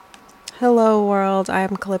Hello, world. I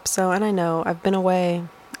am Calypso, and I know I've been away.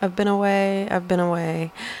 I've been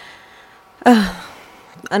away.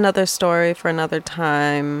 Another story for another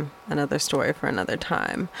time. Another story for another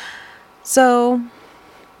time. So,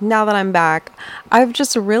 now that I'm back, I've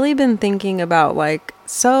just really been thinking about why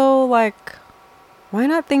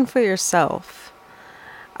not think for yourself?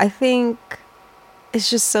 I think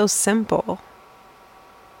it's just so simple.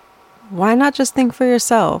 Why not just think for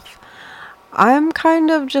yourself? I'm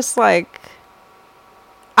kind of just I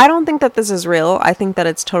don't think that this is real. I think that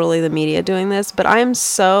it's totally the media doing this, but I'm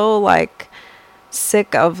so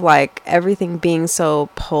sick of everything being so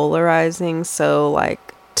polarizing, so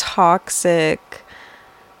toxic.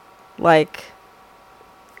 Like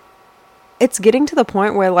it's getting to the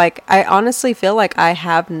point where I honestly feel like I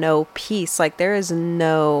have no peace. Like there is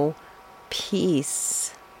no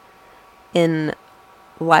peace in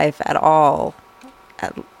life at all.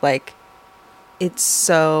 Like it's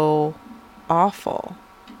so awful.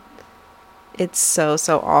 It's so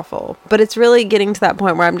awful. But it's really getting to that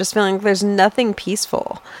point where I'm just feeling like there's nothing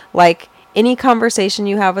peaceful. Like any conversation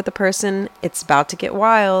you have with a person, it's about to get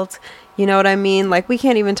wild. You know what I mean? Like we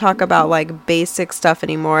can't even talk about basic stuff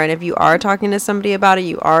anymore. And if you are talking to somebody about it,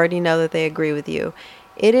 you already know that they agree with you.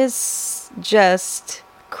 It is just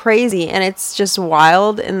crazy, and it's just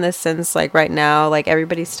wild in the sense right now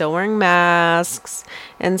everybody's still wearing masks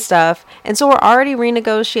and stuff, and so we're already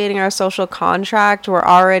renegotiating our social contract. We're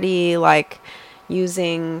already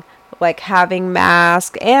using having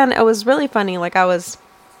masks. And it was really funny, I was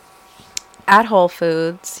at Whole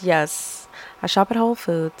Foods. Yes, I shop at Whole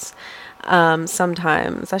Foods.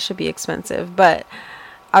 Sometimes that should be expensive, but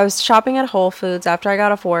I was shopping at Whole Foods after I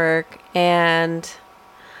got off work, and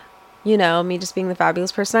me just being the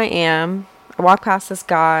fabulous person I am, I walk past this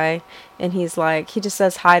guy, and he just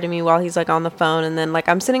says hi to me while he's on the phone. And then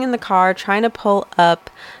I'm sitting in the car trying to pull up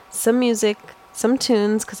some music, some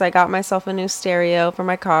tunes, because I got myself a new stereo for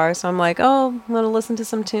my car. So I'm oh, I'm going to listen to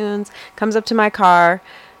some tunes. Comes up to my car,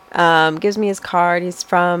 gives me his card. He's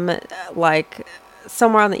from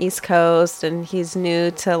somewhere on the East Coast, and he's new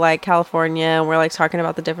to California, and we're talking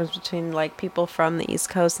about the difference between people from the East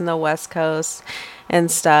Coast and the West Coast and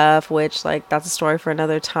stuff, which that's a story for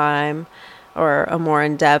another time, or a more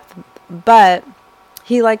in depth. But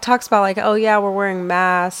he talks about oh yeah, we're wearing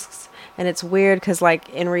masks, and it's weird because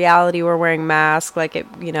in reality we're wearing masks,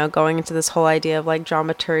 going into this whole idea of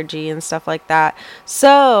dramaturgy and stuff like that.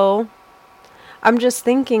 So I'm just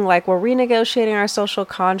thinking we're renegotiating our social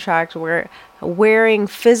contract. We're wearing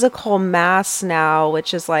physical masks now,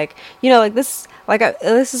 which is this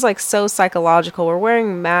is so psychological. We're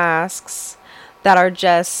wearing masks that are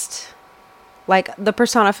just the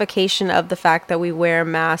personification of the fact that we wear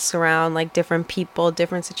masks around different people,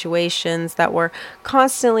 different situations, that we're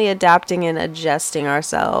constantly adapting and adjusting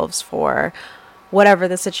ourselves for whatever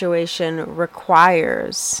the situation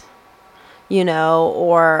requires,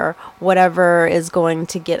 or whatever is going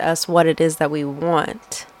to get us what it is that we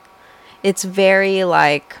want. It's very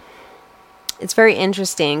it's very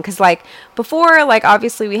interesting because before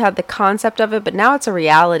obviously we had the concept of it, but now it's a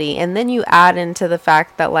reality. And then you add into the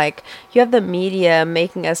fact that you have the media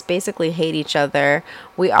making us basically hate each other.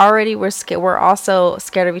 We already were scared. We're also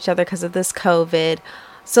scared of each other because of this COVID.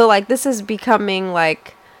 So this is becoming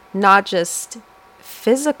not just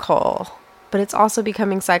physical, but it's also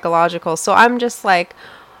becoming psychological. So I'm just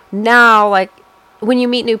now when you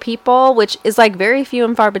meet new people, which is very few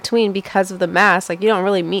and far between because of the mask, you don't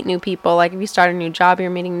really meet new people. If you start a new job,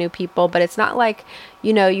 you're meeting new people, but it's not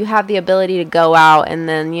you have the ability to go out and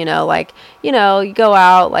then you go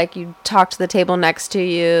out, you talk to the table next to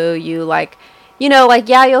you,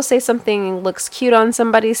 yeah, you'll say something looks cute on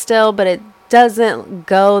somebody still, but it doesn't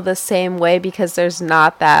go the same way because there's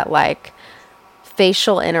not that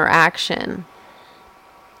facial interaction.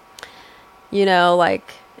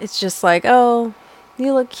 It's just oh,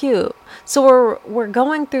 you look cute. So we're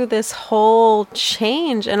going through this whole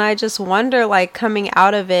change, and I just wonder coming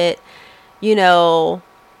out of it,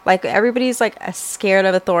 everybody's scared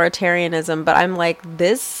of authoritarianism, but I'm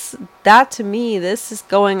that to me, this is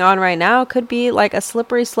going on right now could be a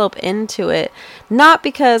slippery slope into it. Not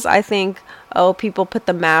because I think, oh, people put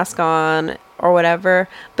the mask on or whatever,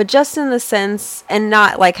 but just in the sense, and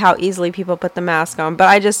not how easily people put the mask on, but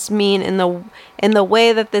I just mean in the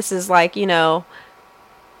way that this is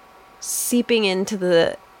seeping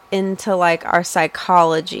into our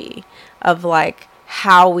psychology of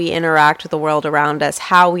how we interact with the world around us,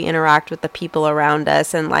 how we interact with the people around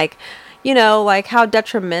us, and how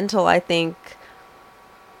detrimental I think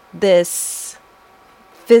this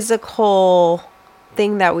physical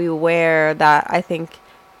thing that we wear, that I think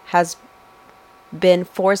has been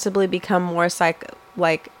forcibly become more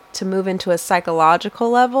like to move into a psychological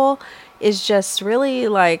level is just really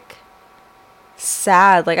like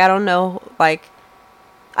sad. Like I don't know, like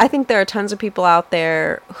I think there are tons of people out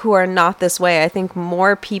there who are not this way. I think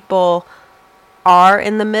more people are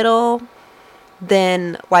in the middle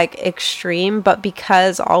than like extreme, but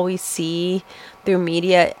because all we see through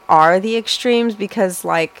media are the extremes, because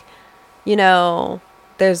like, you know,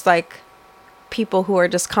 there's like people who are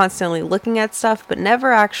just constantly looking at stuff but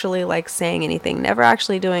never actually like saying anything, never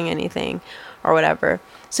actually doing anything or whatever.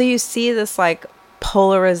 So you see this like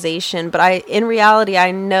polarization, but in reality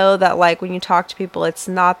I know that like when you talk to people it's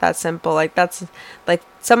not that simple. Like that's like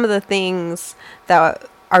some of the things that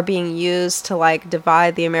are being used to like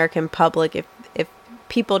divide the American public. If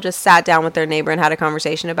people just sat down with their neighbor and had a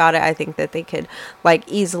conversation about it, I think that they could like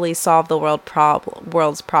easily solve the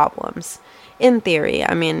world's problems in theory.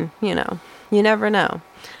 I mean, you know, you never know.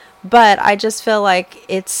 But I just feel like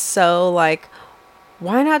it's so like,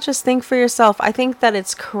 why not just think for yourself? I think that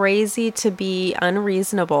it's crazy to be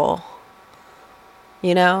unreasonable,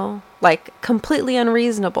 you know, like completely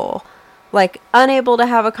unreasonable, like unable to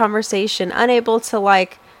have a conversation, unable to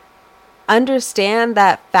like understand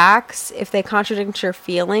that facts, if they contradict your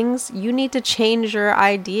feelings, you need to change your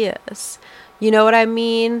ideas. You know what I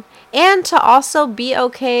mean? And to also be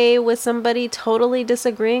okay with somebody totally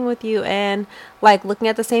disagreeing with you and like looking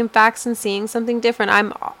at the same facts and seeing something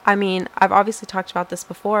different. I mean, I've obviously talked about this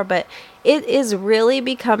before, but it is really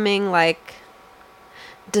becoming like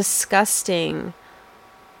disgusting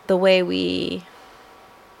the way we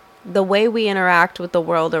interact with the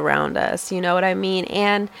world around us. You know what I mean?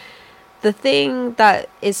 And the thing that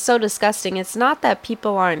is so disgusting, it's not that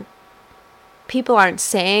people aren't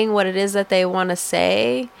saying what it is that they want to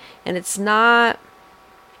say, and it's not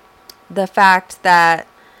the fact that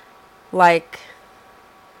like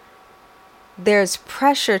there's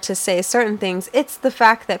pressure to say certain things. It's the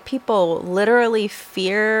fact that people literally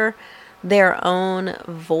fear their own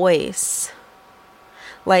voice.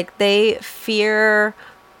 Like they fear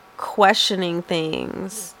questioning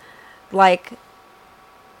things. Like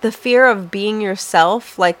the fear of being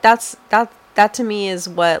yourself. Like that to me is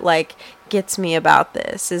what like gets me about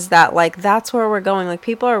this, is that like that's where we're going. Like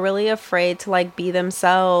people are really afraid to like be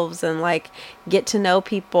themselves and like get to know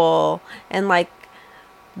people, and like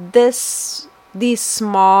these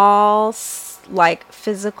small like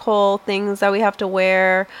physical things that we have to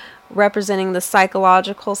wear representing the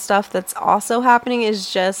psychological stuff that's also happening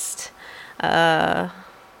is just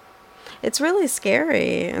it's really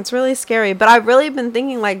scary. It's really scary. But I've really been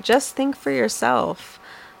thinking like, just think for yourself.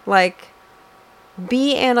 Like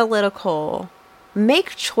be analytical,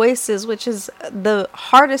 make choices, which is the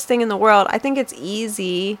hardest thing in the world. I think it's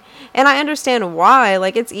easy, and I understand why.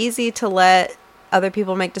 Like it's easy to let other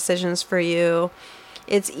people make decisions for you.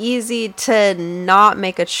 It's easy to not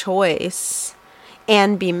make a choice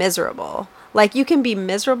and be miserable. Like you can be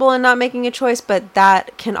miserable in not making a choice, but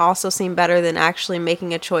that can also seem better than actually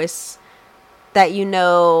making a choice that you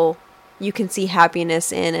know you can see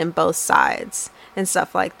happiness in both sides and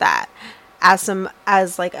stuff like that.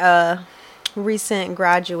 As like a recent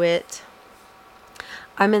graduate,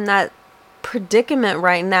 I'm in that predicament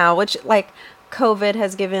right now, which like COVID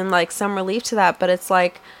has given like some relief to that, but it's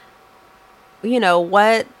like, you know,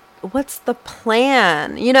 what's the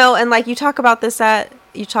plan? You know, and like you talk about this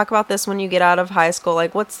when you get out of high school,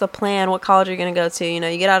 like what's the plan? What college are you going to go to? You know,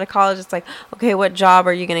 you get out of college, it's like, okay, what job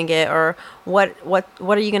are you going to get, or what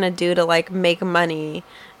are you going to do to like make money?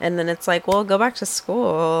 And then it's like, well, go back to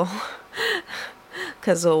school.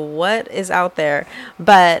 Because what is out there?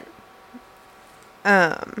 But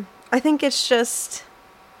I think it's just,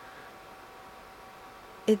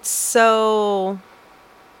 it's just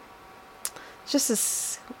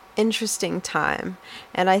this interesting time,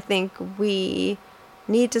 and I think we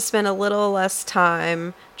need to spend a little less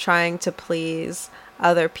time trying to please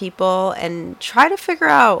other people and try to figure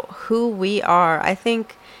out who we are. I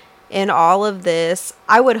think in all of this,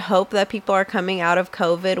 I would hope that people are coming out of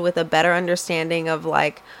COVID with a better understanding of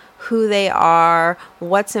like who they are,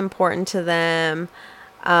 what's important to them,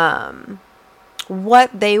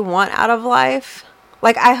 what they want out of life.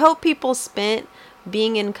 Like I hope people spent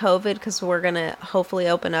being in COVID, because we're going to hopefully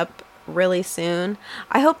open up really soon.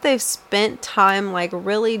 I hope they've spent time like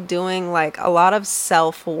really doing like a lot of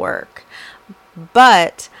self-work.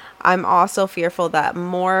 But I'm also fearful that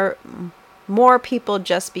more people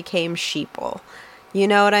just became sheeple. You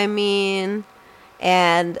know what I mean?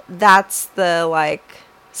 And that's the like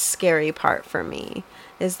scary part for me,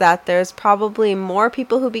 is that there's probably more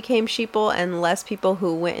people who became sheeple and less people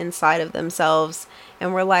who went inside of themselves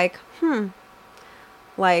and were like,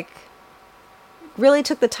 like really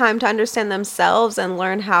took the time to understand themselves and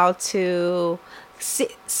learn how to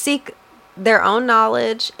seek their own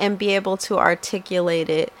knowledge and be able to articulate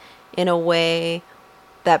it in a way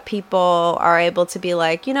that people are able to be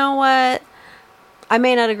like, you know what, I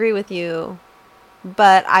may not agree with you,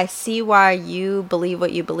 but I see why you believe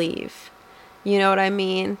what you believe. You know what I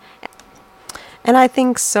mean? And I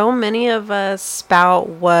think so many of us spout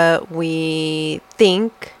what we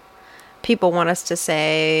think people want us to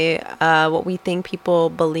say, what we think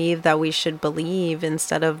people believe that we should believe,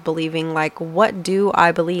 instead of believing, like, what do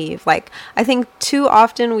I believe? Like, I think too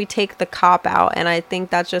often we take the cop out, and I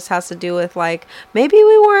think that just has to do with, like, maybe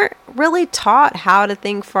we weren't really taught how to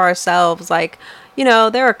think for ourselves. Like, you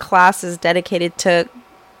know, there are classes dedicated to,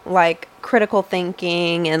 like, critical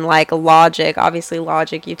thinking and, like, logic. Obviously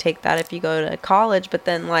logic, you take that if you go to college, but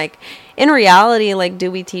then, like, in reality, like,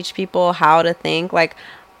 do we teach people how to think? Like,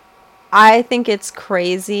 I think it's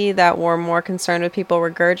crazy that we're more concerned with people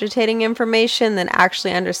regurgitating information than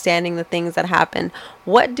actually understanding the things that happen.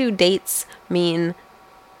 What do dates mean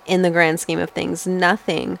in the grand scheme of things?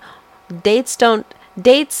 Nothing. Dates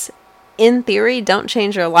in theory don't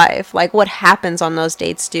change your life. Like, what happens on those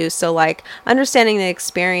dates do. So, like, understanding the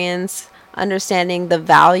experience, understanding the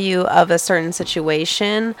value of a certain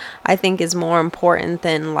situation, I think is more important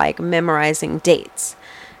than, like, memorizing dates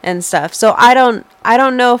and stuff. So I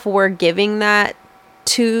don't know if we're giving that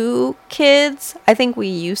to kids. I think we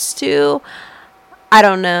used to. I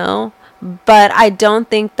don't know. But I don't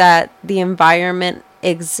think that the environment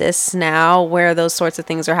exists now where those sorts of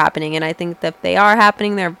things are happening. And I think that if they are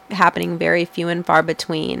happening, they're happening very few and far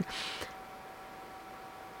between.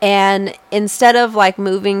 And instead of, like,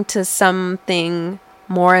 moving to something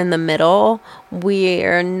more in the middle,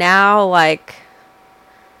 we're now, like,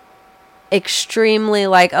 extremely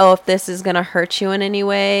like, oh, if this is gonna hurt you in any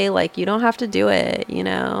way, like, you don't have to do it, you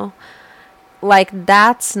know? Like,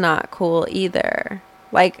 that's not cool either.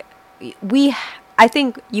 Like, I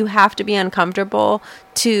think you have to be uncomfortable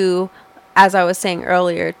to, as I was saying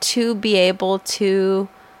earlier, to be able to,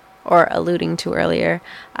 or alluding to earlier,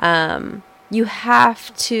 you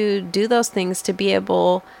have to do those things to be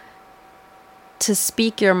able to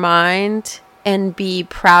speak your mind and be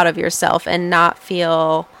proud of yourself and not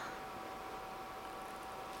feel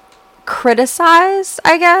criticized,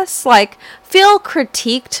 I guess. Like, feel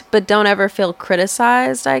critiqued, but don't ever feel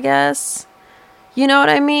criticized, I guess. You know what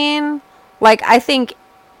I mean? Like, I think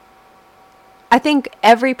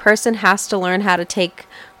every person has to learn how to take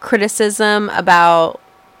criticism about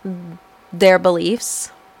their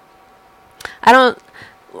beliefs.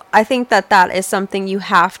 I think that is something you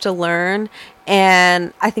have to learn,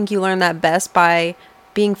 and I think you learn that best by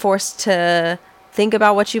being forced to think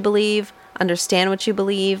about what you believe, understand what you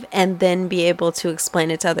believe, and then be able to explain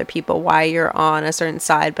it to other people why you're on a certain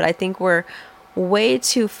side. But I think we're way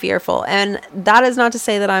too fearful, and that is not to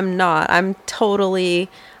say that I'm not. I'm totally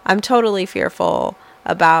fearful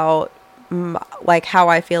about like how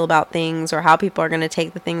I feel about things or how people are going to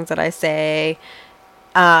take the things that I say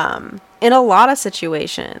in a lot of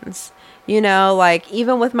situations. You know, like,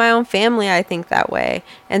 even with my own family, I think that way.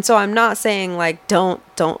 And so I'm not saying, like, don't,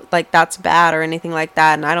 like, that's bad or anything like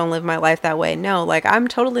that, and I don't live my life that way. No, like, I'm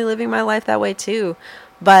totally living my life that way too.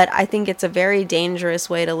 But I think it's a very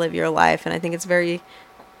dangerous way to live your life, and I think it's a very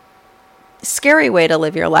scary way to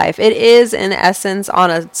live your life. It is, in essence,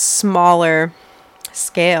 on a smaller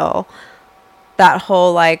scale. That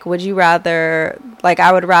whole, like, would you rather, like,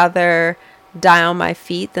 I would rather die on my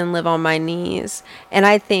feet than live on my knees. And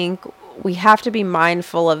I think we have to be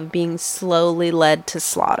mindful of being slowly led to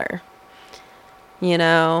slaughter, you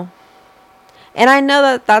know? And I know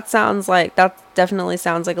that definitely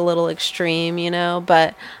sounds like a little extreme, you know,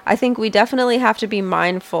 but I think we definitely have to be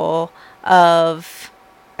mindful of,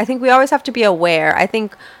 I think we always have to be aware. I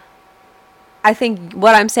think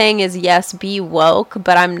what I'm saying is, yes, be woke,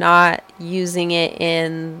 but I'm not using it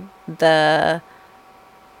in the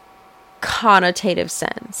connotative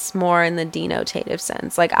sense, more in the denotative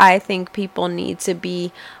sense. Like, I think people need to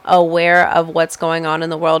be aware of what's going on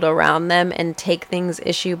in the world around them and take things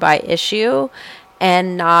issue by issue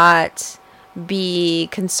and not be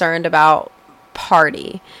concerned about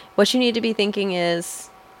party. What you need to be thinking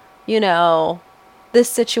is, you know, this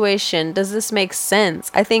situation, does this make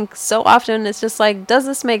sense? I think so often it's just like, does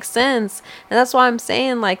this make sense? And that's why I'm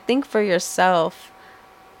saying, like, think for yourself.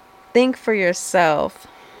 Think for yourself.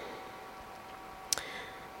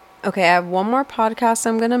 Okay, I have one more podcast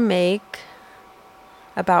I'm going to make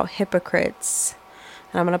about hypocrites.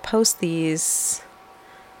 And I'm going to post these.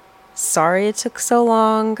 Sorry it took so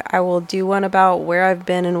long. I will do one about where I've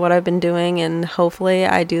been and what I've been doing. And hopefully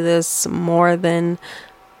I do this more than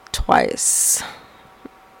twice.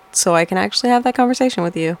 so I can actually have that conversation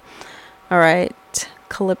with you. All right.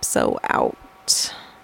 Calypso out.